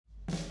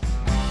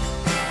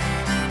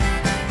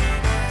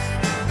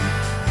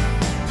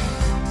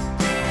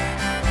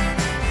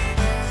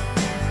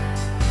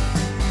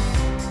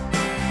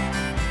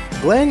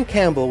Glen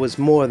Campbell was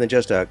more than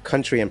just a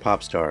country and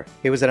pop star.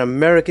 He was an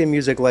American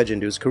music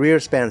legend whose career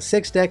spanned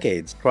 6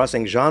 decades,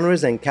 crossing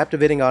genres and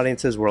captivating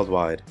audiences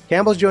worldwide.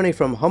 Campbell's journey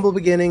from humble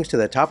beginnings to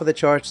the top of the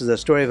charts is a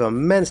story of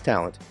immense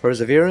talent,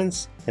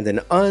 perseverance, and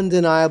an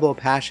undeniable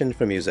passion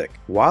for music.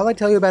 While I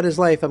tell you about his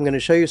life, I'm going to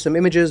show you some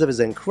images of his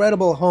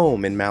incredible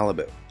home in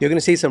Malibu. You're going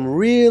to see some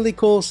really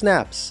cool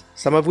snaps,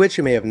 some of which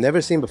you may have never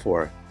seen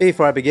before.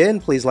 Before I begin,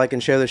 please like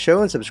and share the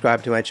show and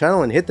subscribe to my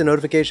channel and hit the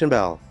notification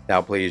bell.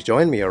 Now please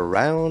join me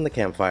around the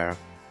campfire.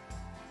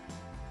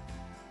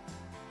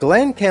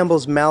 Glen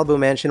Campbell's Malibu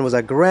mansion was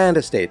a grand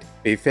estate,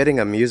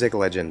 befitting a music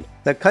legend.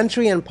 The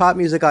country and pop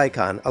music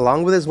icon,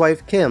 along with his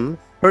wife Kim,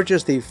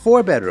 purchased the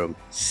 4-bedroom,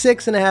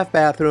 6.5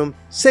 bathroom,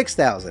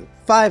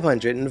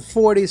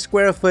 6,540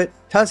 square foot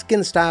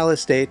Tuscan-style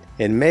estate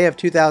in May of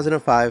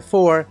 2005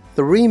 for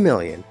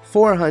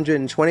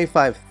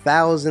 $3,425,000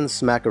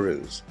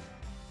 smackaroos.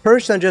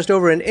 Perched on just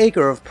over an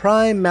acre of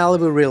prime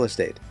Malibu real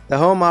estate, the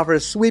home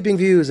offers sweeping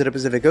views of the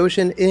Pacific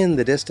Ocean in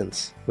the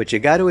distance, which you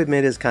gotta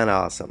admit is kinda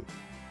awesome.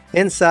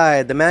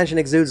 Inside, the mansion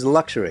exudes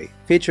luxury,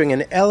 featuring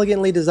an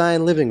elegantly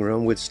designed living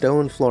room with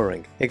stone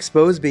flooring,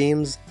 exposed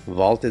beams,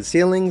 vaulted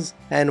ceilings,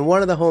 and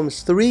one of the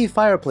home's 3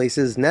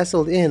 fireplaces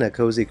nestled in a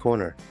cozy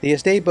corner. The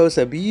estate boasts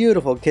a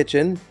beautiful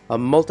kitchen, a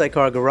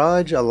multi-car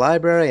garage, a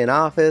library, an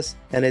office,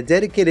 and a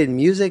dedicated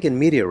music and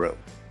media room.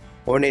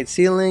 Ornate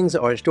ceilings,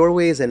 arched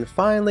doorways, and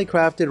finely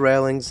crafted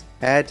railings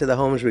add to the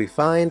home's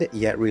refined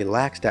yet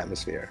relaxed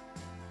atmosphere.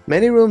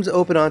 Many rooms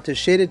open onto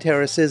shaded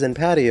terraces and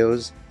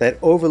patios that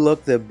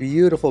overlook the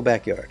beautiful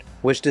backyard,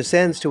 which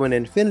descends to an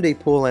infinity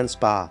pool and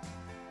spa.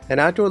 An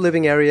outdoor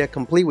living area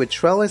complete with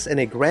trellis and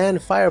a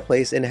grand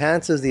fireplace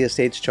enhances the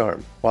estate's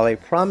charm, while a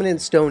prominent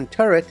stone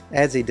turret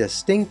adds a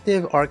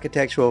distinctive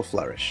architectural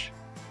flourish.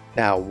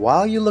 Now,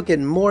 while you look at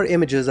more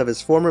images of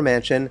his former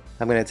mansion,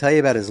 I'm going to tell you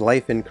about his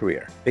life and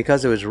career,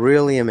 because it was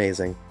really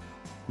amazing.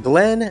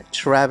 Glen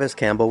Travis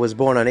Campbell was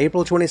born on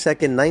April 22,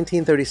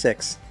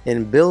 1936,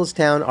 in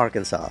Billstown,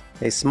 Arkansas,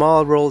 a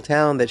small rural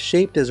town that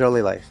shaped his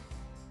early life.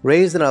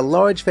 Raised in a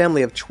large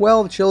family of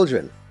 12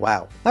 children.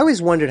 Wow. I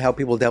always wondered how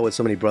people dealt with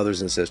so many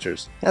brothers and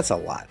sisters. That's a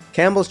lot.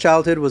 Campbell's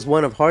childhood was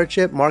one of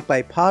hardship marked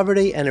by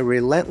poverty and a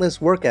relentless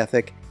work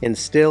ethic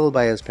instilled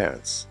by his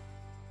parents.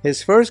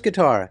 His first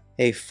guitar,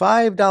 a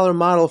 $5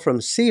 model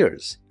from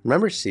Sears,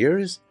 remember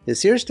Sears?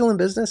 Is Sears still in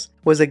business?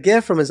 Was a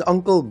gift from his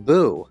Uncle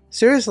Boo.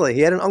 Seriously,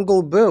 he had an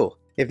Uncle Boo.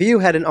 If you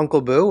had an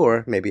Uncle Boo,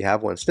 or maybe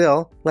have one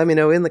still, let me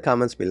know in the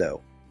comments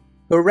below.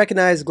 Who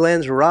recognized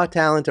Glen's raw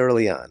talent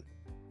early on.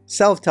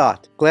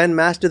 Self-taught, Glen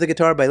mastered the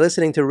guitar by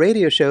listening to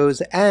radio shows,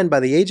 and by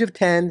the age of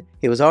 10,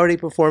 he was already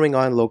performing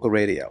on local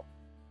radio.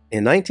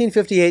 In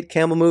 1958,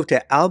 Campbell moved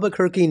to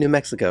Albuquerque, New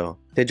Mexico,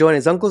 to join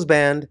his uncle's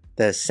band,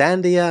 the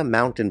Sandia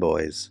Mountain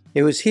Boys.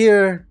 It was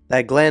here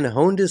that Glen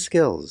honed his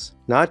skills,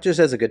 not just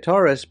as a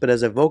guitarist, but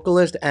as a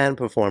vocalist and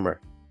performer.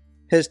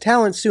 His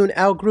talent soon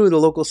outgrew the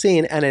local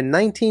scene, and in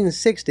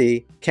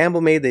 1960,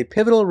 Campbell made the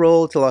pivotal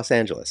roll to Los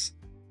Angeles.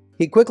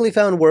 He quickly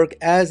found work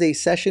as a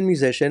session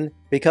musician,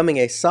 becoming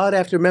a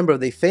sought-after member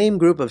of the famed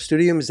group of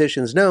studio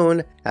musicians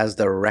known as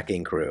the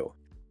Wrecking Crew.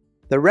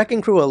 The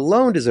Wrecking Crew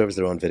alone deserves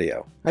their own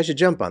video. I should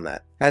jump on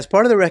that. As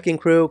part of the Wrecking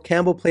Crew,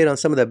 Campbell played on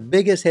some of the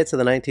biggest hits of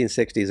the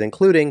 1960s,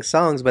 including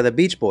songs by the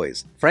Beach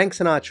Boys, Frank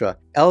Sinatra,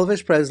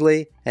 Elvis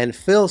Presley, and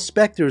Phil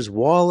Spector's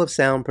Wall of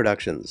Sound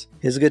Productions.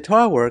 His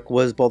guitar work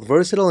was both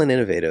versatile and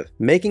innovative,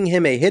 making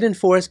him a hidden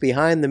force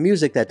behind the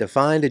music that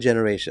defined a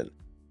generation.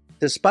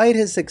 Despite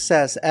his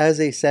success as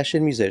a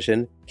session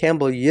musician,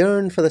 Campbell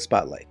yearned for the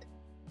spotlight.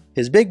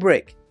 His big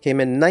break came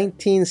in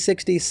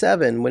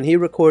 1967 when he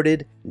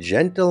recorded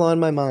Gentle on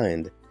My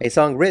Mind, a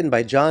song written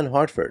by John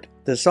Hartford.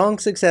 The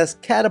song's success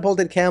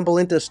catapulted Campbell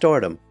into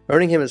stardom,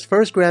 earning him his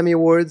first Grammy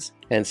Awards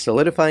and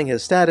solidifying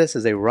his status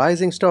as a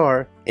rising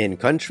star in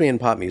country and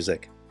pop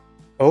music.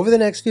 Over the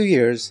next few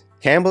years,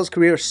 Campbell's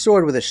career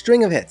soared with a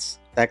string of hits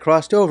that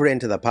crossed over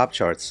into the pop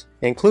charts,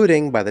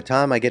 including By the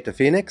Time I Get to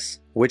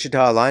Phoenix,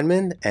 Wichita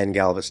Lineman, and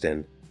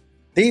Galveston.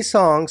 These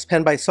songs,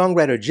 penned by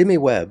songwriter Jimmy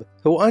Webb,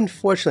 who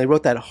unfortunately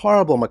wrote that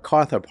horrible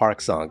MacArthur Park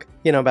song,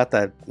 you know, about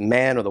the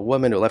man or the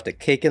woman who left a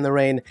cake in the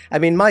rain. I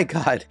mean, my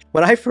God,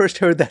 when I first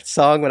heard that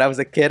song when I was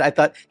a kid, I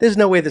thought, there's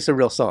no way this is a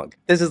real song.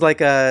 This is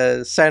like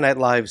a Saturday Night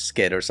Live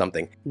skit or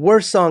something.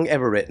 Worst song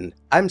ever written.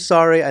 I'm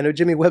sorry, I know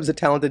Jimmy Webb's a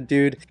talented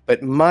dude,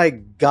 but my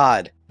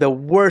God, the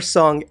worst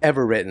song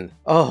ever written.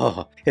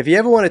 Oh, if you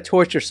ever want to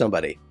torture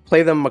somebody,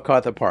 play them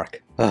MacArthur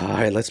Park. Oh, all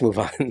right, let's move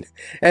on.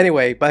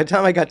 Anyway, by the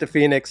time I got to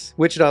Phoenix,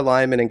 Wichita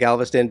Lineman and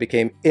Galveston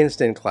became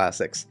instant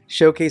classics,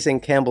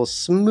 showcasing Campbell's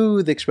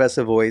smooth,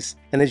 expressive voice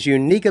and his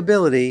unique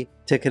ability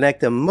to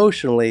connect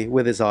emotionally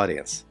with his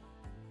audience.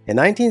 In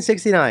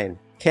 1969,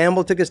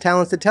 Campbell took his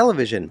talents to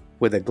television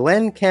with the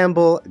Glen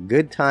Campbell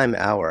Goodtime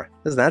Hour.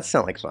 Doesn't that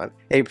sound like fun?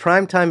 A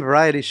primetime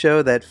variety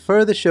show that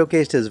further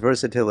showcased his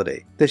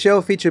versatility. The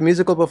show featured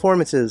musical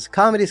performances,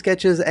 comedy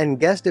sketches, and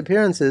guest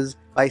appearances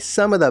by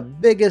some of the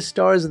biggest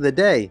stars of the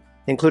day,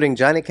 including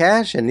Johnny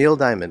Cash and Neil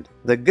Diamond.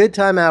 The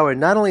Goodtime Hour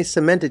not only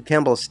cemented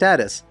Campbell's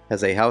status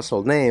as a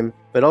household name,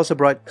 but also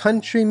brought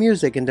country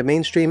music into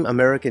mainstream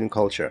American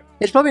culture.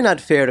 It's probably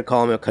not fair to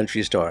call him a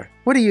country star.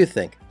 What do you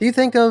think? Do you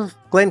think of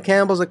Glen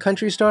Campbell as a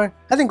country star?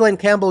 I think Glen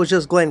Campbell was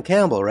just Glen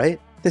Campbell, right?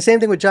 The same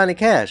thing with Johnny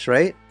Cash,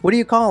 right? What do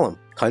you call him?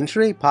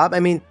 Country? Pop? I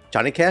mean,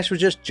 Johnny Cash was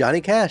just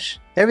Johnny Cash.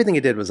 Everything he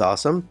did was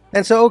awesome.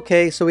 And so,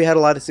 okay, so we had a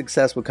lot of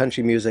success with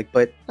country music,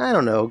 but I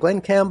don't know,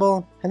 Glen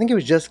Campbell? I think it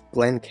was just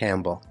Glen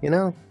Campbell, you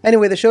know?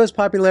 Anyway, the show's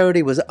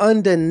popularity was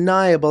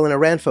undeniable and it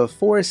ran for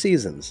 4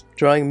 seasons,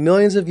 drawing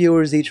millions of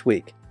viewers each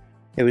week.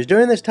 It was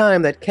during this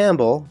time that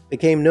Campbell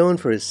became known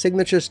for his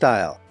signature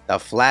style, the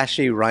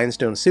flashy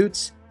rhinestone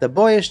suits, the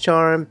boyish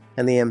charm,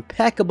 and the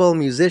impeccable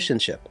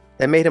musicianship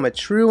that made him a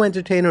true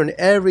entertainer in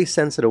every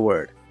sense of the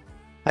word.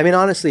 I mean,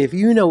 honestly, if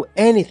you know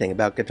anything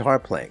about guitar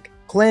playing,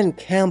 Glen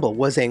Campbell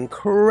was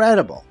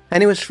incredible.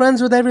 And he was friends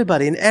with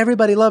everybody, and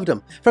everybody loved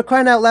him. For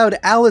crying out loud,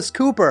 Alice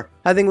Cooper,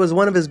 I think, was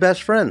one of his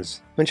best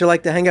friends. Wouldn't you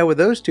like to hang out with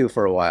those two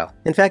for a while?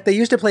 In fact, they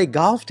used to play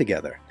golf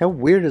together. How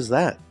weird is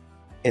that?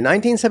 In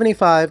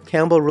 1975,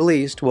 Campbell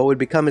released what would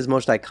become his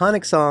most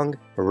iconic song,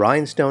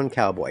 Rhinestone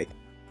Cowboy.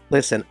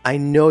 Listen, I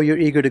know you're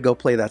eager to go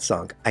play that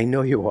song. I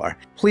know you are.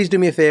 Please do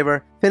me a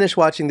favor, finish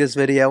watching this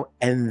video,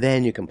 and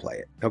then you can play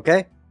it,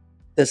 okay?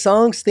 The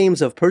song's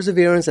themes of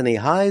perseverance and the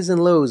highs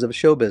and lows of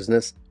show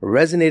business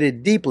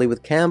resonated deeply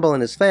with Campbell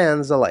and his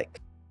fans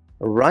alike.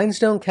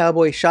 Rhinestone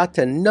Cowboy shot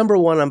to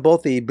 #1 on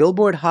both the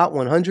Billboard Hot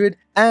 100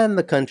 and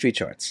the country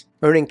charts,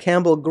 earning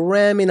Campbell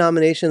Grammy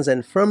nominations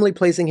and firmly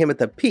placing him at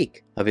the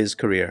peak of his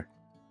career.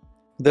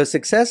 The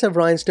success of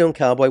Rhinestone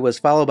Cowboy was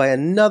followed by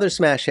another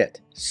smash hit,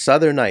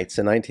 Southern Nights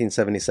in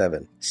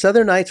 1977.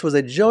 Southern Nights was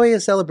a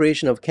joyous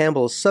celebration of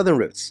Campbell's Southern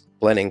roots,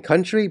 blending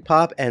country,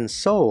 pop, and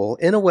soul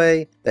in a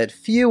way that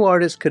few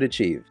artists could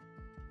achieve.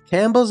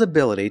 Campbell's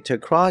ability to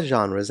cross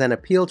genres and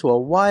appeal to a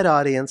wide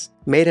audience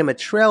made him a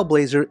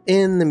trailblazer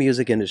in the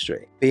music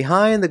industry.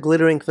 Behind the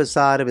glittering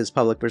facade of his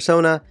public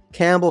persona,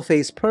 Campbell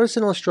faced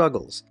personal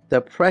struggles,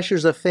 the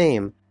pressures of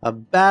fame, a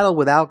battle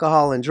with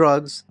alcohol and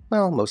drugs,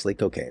 well, mostly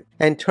cocaine,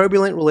 and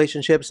turbulent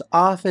relationships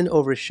often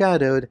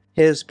overshadowed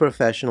his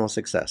professional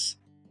success.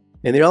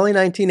 In the early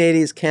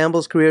 1980s,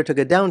 Campbell's career took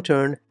a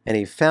downturn and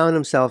he found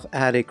himself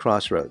at a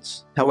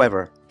crossroads.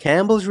 However,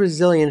 Campbell's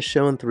resilience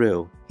shone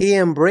through. He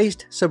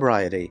embraced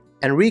sobriety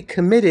and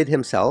recommitted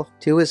himself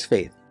to his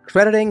faith,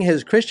 crediting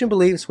his Christian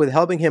beliefs with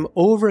helping him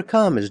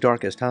overcome his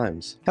darkest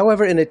times.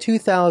 However, in a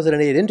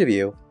 2008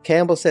 interview,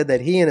 Campbell said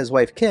that he and his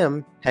wife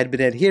Kim had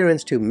been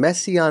adherents to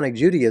Messianic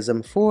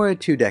Judaism for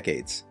 2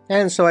 decades,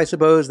 and so I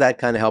suppose that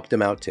kind of helped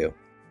him out too.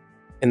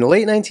 In the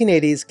late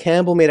 1980s,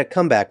 Campbell made a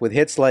comeback with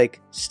hits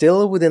like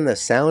Still Within the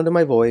Sound of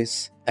My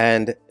Voice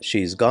and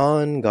She's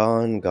Gone,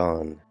 Gone,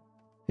 Gone.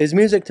 His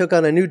music took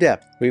on a new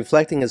depth,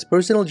 reflecting his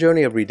personal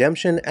journey of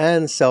redemption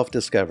and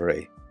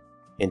self-discovery.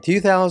 In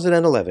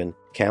 2011,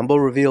 Campbell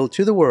revealed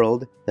to the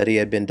world that he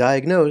had been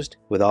diagnosed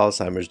with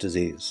Alzheimer's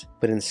disease.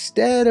 But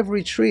instead of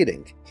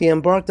retreating, he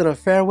embarked on a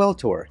farewell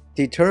tour,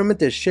 determined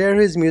to share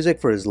his music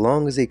for as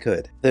long as he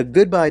could. The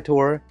Goodbye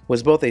Tour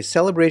was both a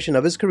celebration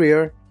of his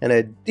career and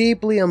a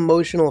deeply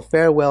emotional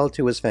farewell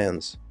to his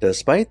fans.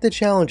 Despite the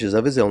challenges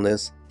of his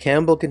illness,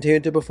 Campbell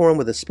continued to perform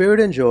with a spirit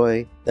and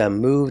joy that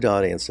moved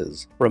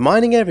audiences,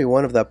 reminding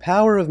everyone of the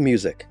power of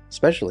music,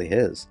 especially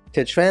his,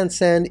 to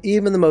transcend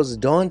even the most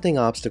daunting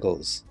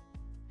obstacles.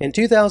 In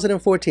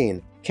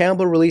 2014,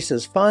 Campbell released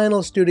his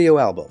final studio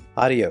album,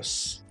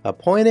 Adios, a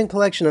poignant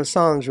collection of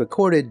songs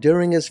recorded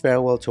during his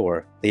farewell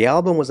tour. The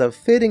album was a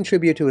fitting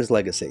tribute to his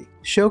legacy,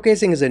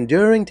 showcasing his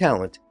enduring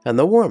talent and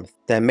the warmth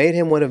that made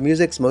him one of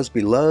music's most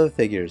beloved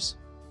figures.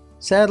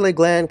 Sadly,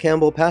 Glen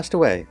Campbell passed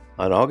away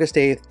on August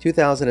 8,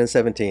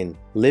 2017,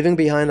 leaving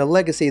behind a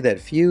legacy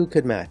that few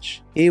could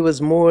match. He was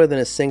more than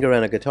a singer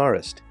and a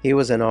guitarist. He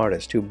was an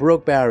artist who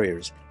broke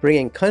barriers,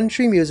 bringing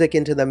country music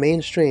into the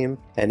mainstream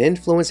and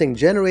influencing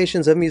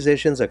generations of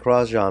musicians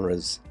across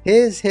genres.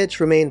 His hits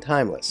remain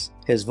timeless,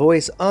 his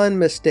voice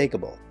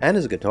unmistakable, and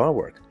his guitar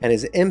work, and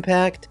his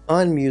impact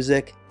on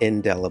music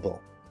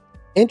indelible.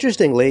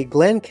 Interestingly,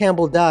 Glen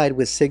Campbell died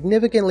with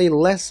significantly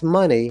less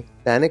money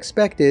than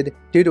expected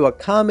due to a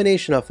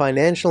combination of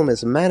financial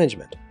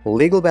mismanagement,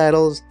 legal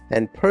battles,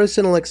 and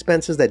personal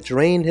expenses that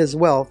drained his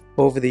wealth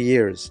over the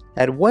years.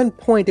 At one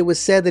point, it was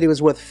said that he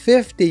was worth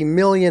 $50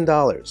 million.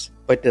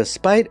 But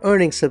despite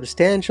earning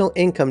substantial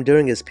income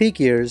during his peak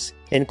years,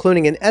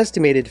 including an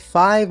estimated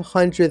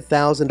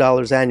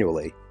 $500,000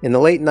 annually in the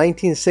late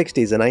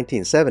 1960s and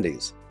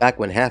 1970s, back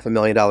when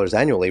 $500,000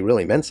 annually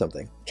really meant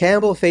something,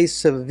 Campbell faced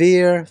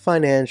severe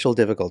financial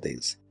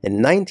difficulties. In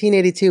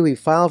 1982, he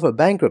filed for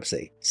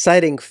bankruptcy,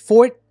 citing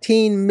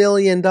 $14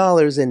 million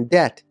in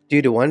debt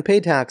due to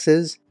unpaid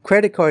taxes,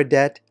 credit card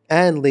debt,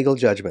 and legal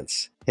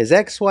judgments. His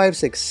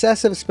ex-wife's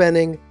excessive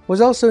spending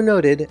was also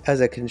noted as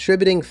a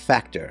contributing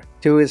factor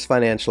to his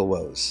financial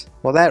woes.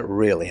 Well, that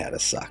really had to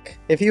suck.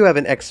 If you have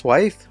an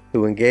ex-wife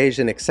who engaged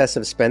in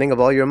excessive spending of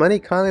all your money,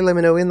 kindly let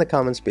me know in the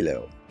comments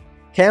below.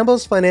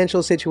 Campbell's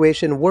financial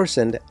situation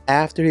worsened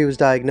after he was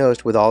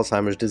diagnosed with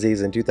Alzheimer's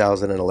disease in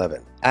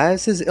 2011.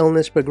 As his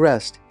illness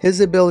progressed, his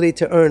ability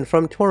to earn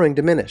from touring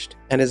diminished,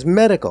 and his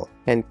medical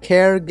and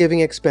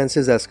caregiving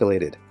expenses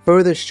escalated,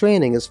 further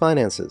straining his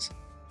finances.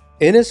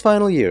 In his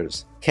final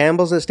years,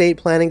 Campbell's estate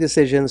planning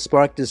decisions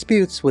sparked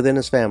disputes within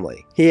his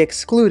family. He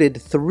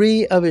excluded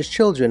 3 of his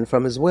children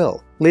from his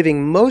will,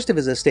 leaving most of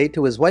his estate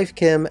to his wife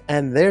Kim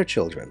and their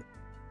children.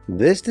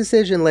 This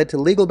decision led to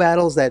legal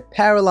battles that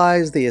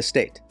paralyzed the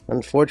estate.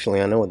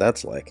 Unfortunately, I know what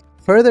that's like.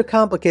 Further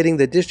complicating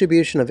the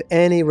distribution of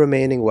any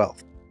remaining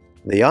wealth.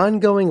 The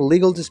ongoing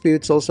legal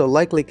disputes also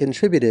likely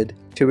contributed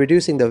to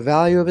reducing the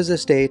value of his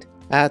estate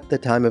at the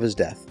time of his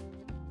death.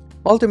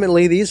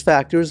 Ultimately, these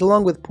factors,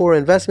 along with poor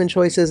investment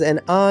choices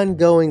and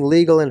ongoing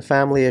legal and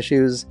family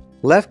issues,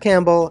 left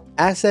Campbell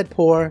asset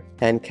poor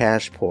and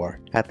cash poor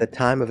at the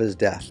time of his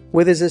death,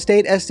 with his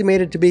estate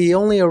estimated to be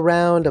only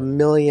around $1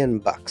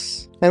 million.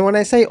 And when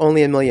I say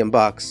only $1 million,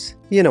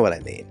 you know what I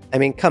mean. I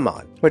mean, come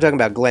on. We're talking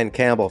about Glen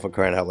Campbell, for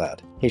crying out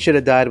loud. He should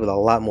have died with a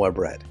lot more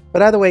bread.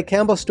 But either way,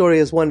 Campbell's story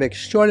is one of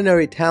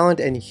extraordinary talent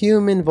and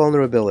human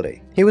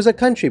vulnerability. He was a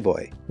country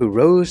boy who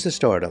rose to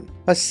stardom,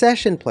 a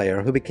session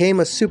player who became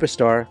a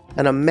superstar,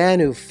 and a man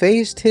who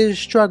faced his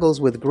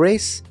struggles with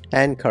grace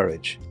and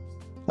courage.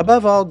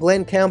 Above all,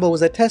 Glen Campbell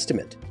was a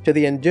testament to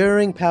the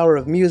enduring power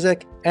of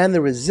music and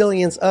the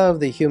resilience of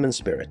the human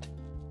spirit.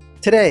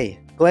 Today,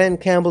 Glen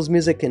Campbell's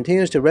music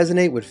continues to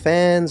resonate with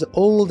fans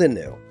old and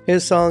new.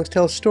 His songs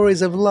tell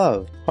stories of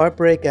love,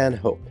 heartbreak, and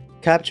hope,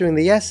 capturing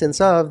the essence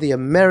of the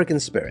American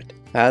spirit.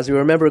 As we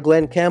remember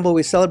Glen Campbell,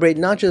 we celebrate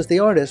not just the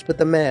artist, but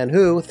the man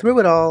who, through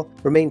it all,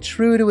 remained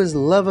true to his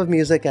love of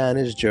music and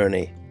his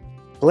journey.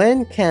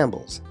 Glen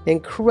Campbell's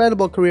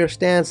incredible career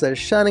stands as a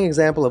shining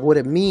example of what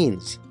it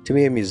means to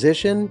be a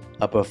musician,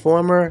 a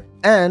performer,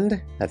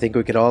 and, I think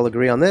we could all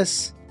agree on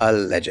this, a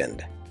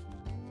legend.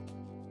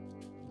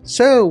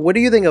 So, what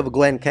do you think of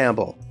Glen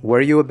Campbell?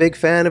 Were you a big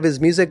fan of his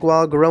music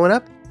while growing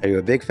up? Are you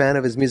a big fan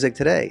of his music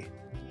today?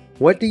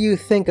 What do you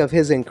think of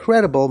his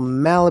incredible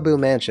Malibu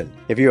mansion?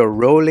 If you were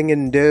rolling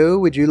in dough,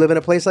 would you live in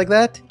a place like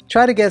that?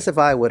 Try to guess if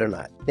I would or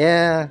not.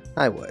 Yeah,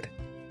 I would.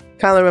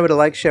 Kindly remember to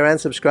like, share, and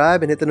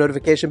subscribe, and hit the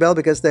notification bell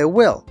because there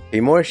will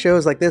be more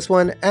shows like this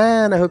one,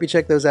 and I hope you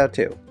check those out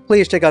too.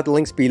 Please check out the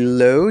links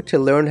below to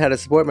learn how to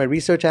support my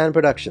research and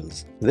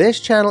productions. This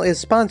channel is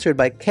sponsored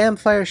by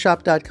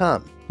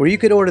CampfireShop.com, where you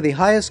could order the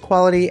highest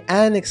quality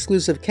and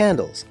exclusive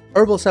candles,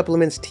 herbal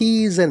supplements,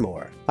 teas, and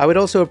more. I would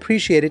also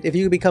appreciate it if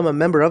you could become a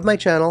member of my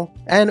channel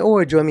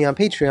and/or join me on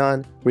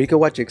Patreon, where you can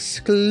watch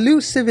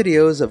exclusive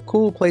videos of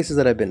cool places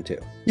that I've been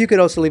to. You could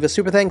also leave a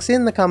super thanks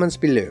in the comments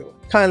below.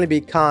 Kindly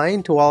be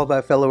kind to all of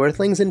our fellow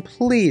Earthlings and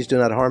please do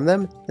not harm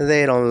them.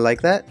 They don't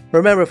like that.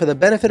 Remember, for the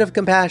benefit of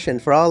compassion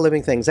for all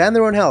living things and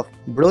their own health,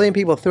 brilliant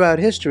people throughout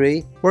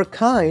history were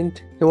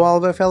kind to all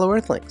of our fellow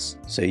Earthlings.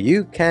 So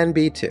you can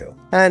be too.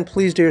 And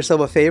please do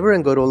yourself a favor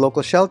and go to a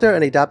local shelter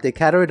and adopt a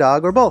cat or a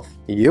dog or both.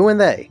 You and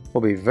they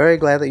will be very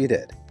glad that you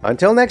did.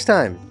 Until next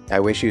time, I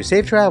wish you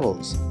safe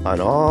travels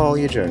on all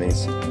your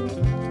journeys.